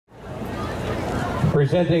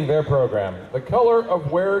Presenting their program, The Color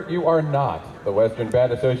of Where You Are Not. The Western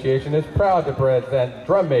Band Association is proud to present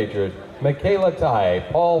drum majors Michaela Tai,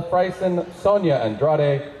 Paul Freisen, Sonia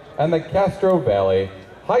Andrade, and the Castro Valley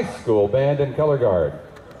High School Band and Color Guard.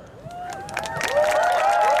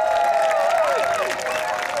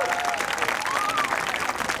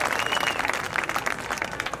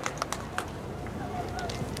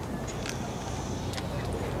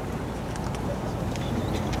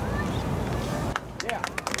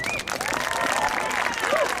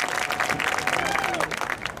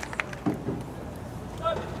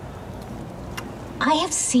 I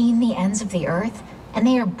have seen the ends of the earth, and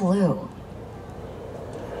they are blue.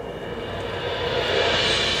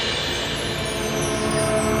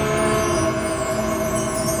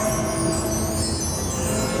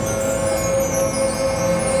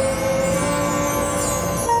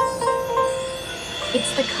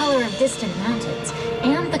 It's the color of distant mountains,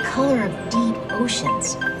 and the color of deep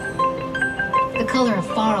oceans. The color of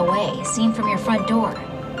far away, seen from your front door.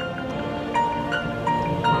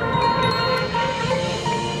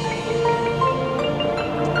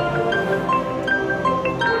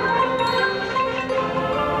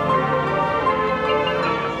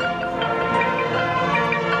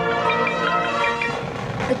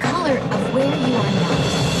 The color of where you are not.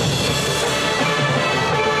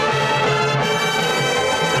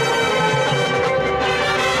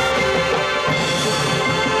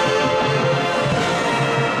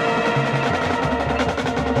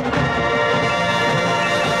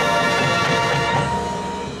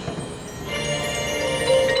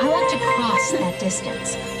 I want to cross that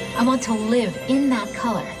distance. I want to live in that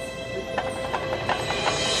color.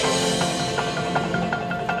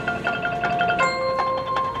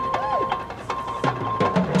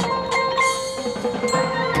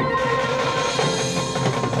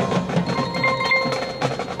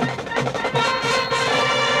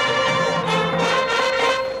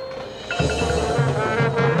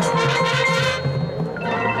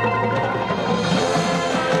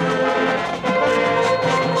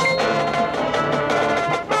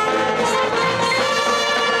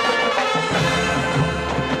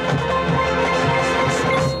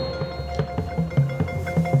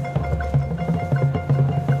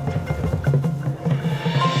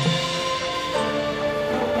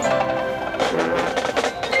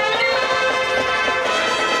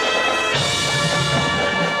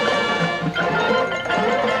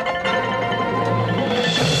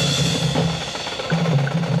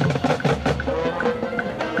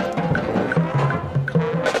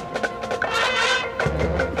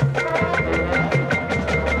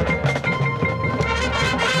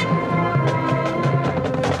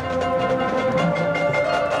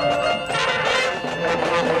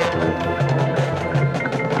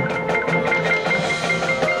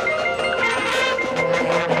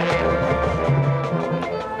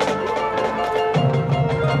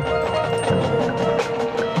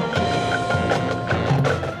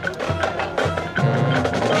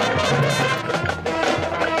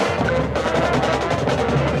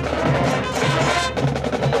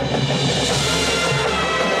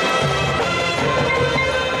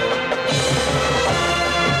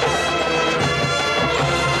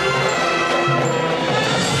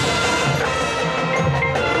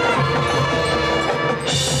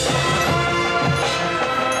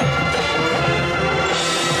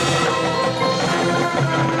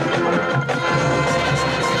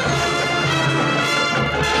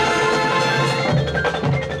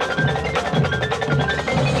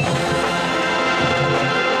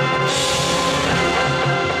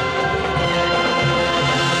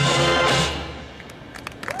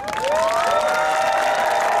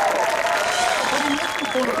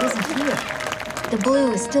 The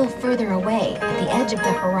blue is still further away, at the edge of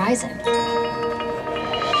the horizon.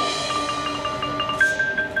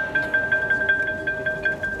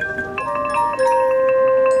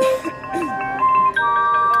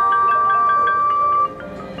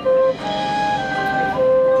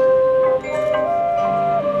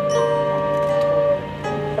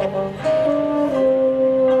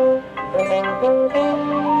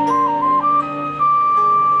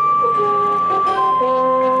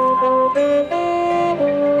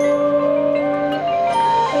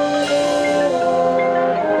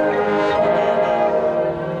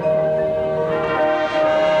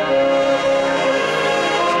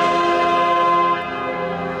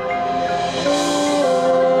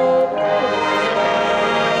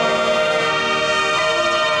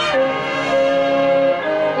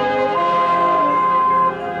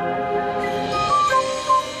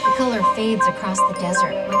 Fades across the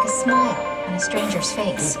desert like a smile on a stranger's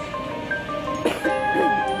face.